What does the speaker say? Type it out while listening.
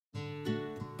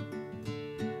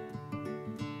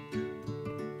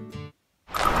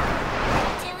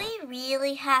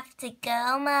really have to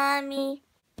go, Mommy?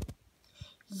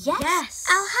 Yes.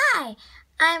 Oh, hi.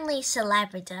 I'm Lisa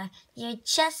Labrador. You're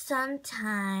just on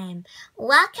time.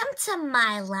 Welcome to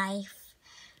my life.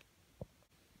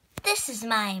 This is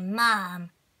my mom,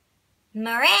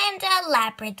 Miranda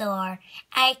Labrador,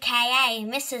 aka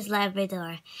Mrs.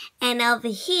 Labrador. And over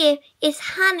here is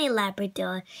Honey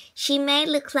Labrador. She may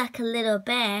look like a little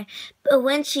bear, but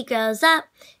when she grows up,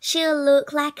 she'll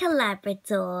look like a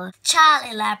Labrador.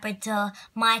 Charlie Labrador,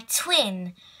 my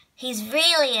twin. He's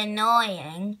really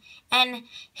annoying, and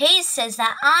he says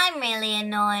that I'm really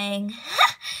annoying.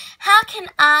 How can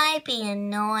I be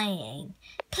annoying?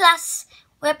 Plus,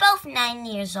 we're both 9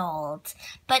 years old,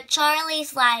 but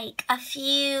Charlie's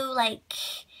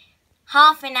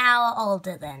half an hour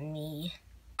older than me.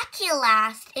 Lucky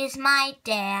last is my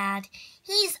dad.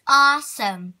 He's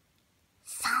awesome.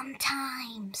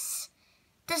 Sometimes.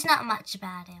 There's not much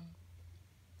about him.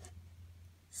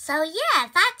 So yeah,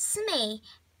 that's me.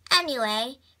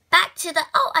 Anyway, back to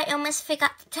I almost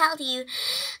forgot to tell you.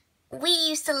 We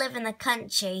used to live in the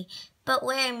country, but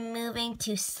we're moving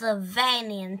to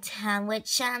Sylvanian town, which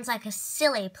sounds like a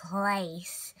silly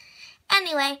place.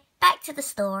 Anyway, back to the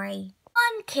story. Come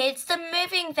on, kids, the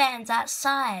moving van's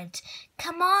outside.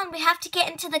 Come on, we have to get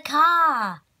into the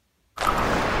car.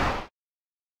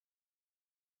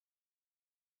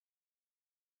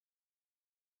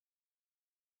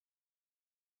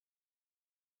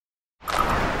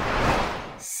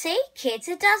 See, kids,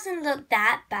 it doesn't look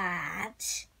that bad.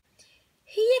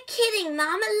 Who you kidding,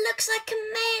 Mom? It looks like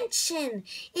a mansion.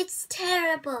 It's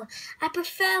terrible. I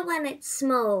prefer when it's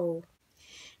small.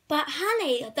 But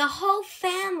honey, the whole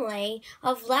family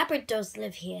of Labradors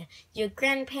live here. Your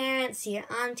grandparents, your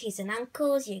aunties and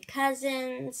uncles, your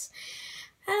cousins.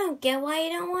 I don't get why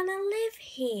you don't want to live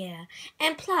here.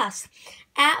 And plus,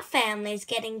 our family's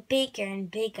getting bigger and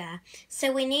bigger,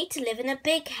 so we need to live in a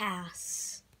big house.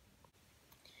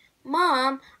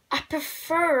 Mom, I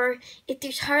prefer if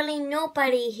there's hardly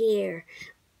nobody here.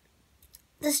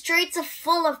 The streets are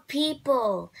full of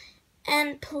people.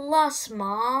 And plus,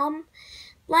 Mom,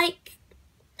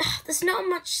 there's not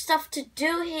much stuff to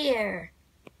do here.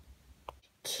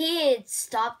 Kids,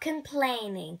 stop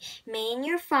complaining. Me and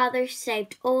your father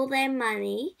saved all their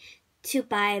money to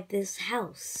buy this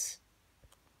house.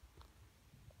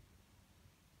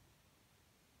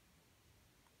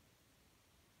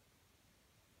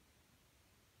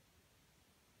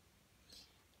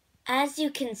 As you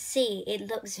can see, it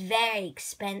looks very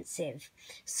expensive.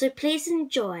 So please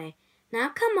enjoy. Now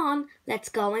come on, let's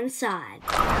go inside.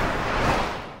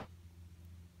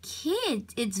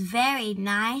 Kids, it's very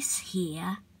nice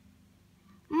here.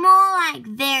 More like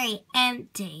very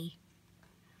empty.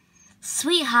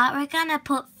 Sweetheart, we're gonna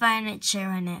put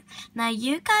furniture in it. Now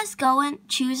you guys go and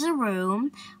choose a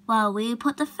room while we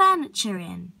put the furniture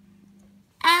in.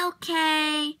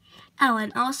 Okay. Oh,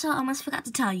 and also, I almost forgot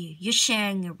to tell you, you're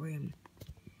sharing a room.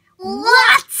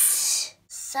 What?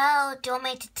 So, do you want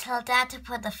me to tell Dad to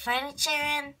put the furniture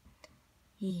in?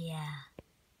 Yeah.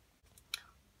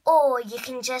 Or you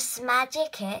can just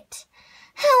magic it.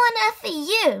 Who on earth are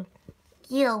you?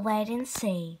 You'll wait and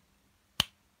see.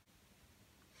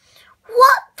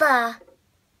 What the?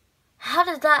 How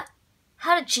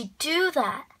did she do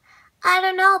that? I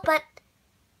don't know, but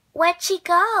where'd she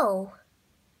go?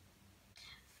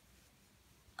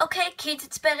 Okay, kids,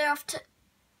 it's better off to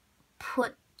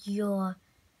put your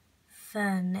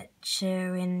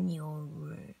furniture in your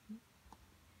room.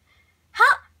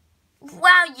 How?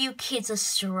 Wow, you kids are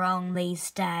strong these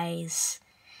days.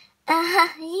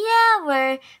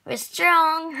 Yeah, we're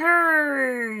strong.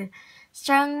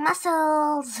 Strong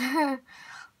muscles.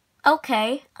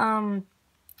 Okay,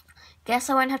 guess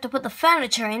I won't have to put the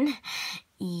furniture in.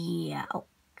 Yeah.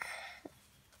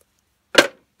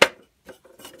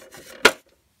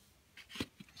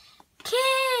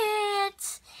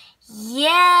 Kids!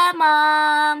 Yeah,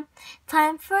 Mom!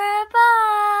 Time for a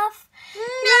bath!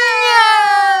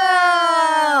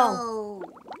 No!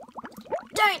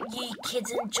 Don't you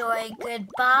kids enjoy a good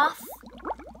bath?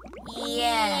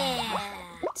 Yeah,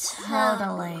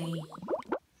 totally.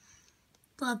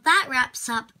 Well, that wraps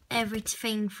up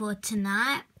everything for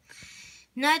tonight.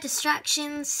 No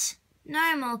distractions,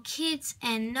 no more kids,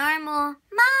 and no more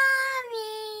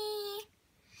Mommy!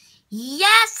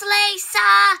 Yes,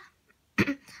 Lisa!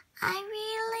 I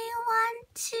really want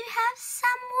to have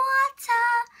some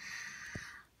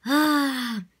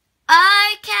water.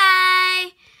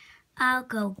 Okay. I'll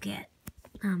go get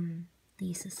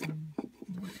Lisa some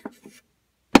water.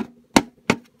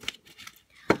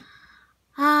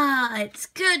 It's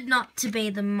good not to be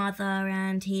the mother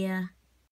around here.